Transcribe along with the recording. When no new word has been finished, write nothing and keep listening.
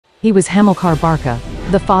He was Hamilcar Barca,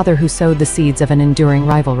 the father who sowed the seeds of an enduring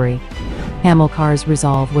rivalry. Hamilcar's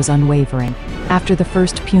resolve was unwavering. After the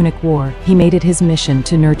First Punic War, he made it his mission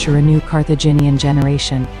to nurture a new Carthaginian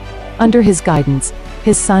generation. Under his guidance,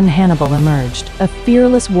 his son Hannibal emerged, a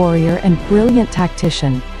fearless warrior and brilliant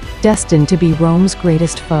tactician, destined to be Rome's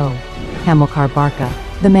greatest foe. Hamilcar Barca,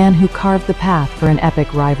 the man who carved the path for an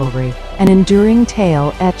epic rivalry, an enduring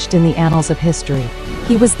tale etched in the annals of history.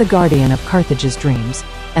 He was the guardian of Carthage's dreams,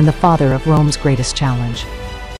 and the father of Rome's greatest challenge.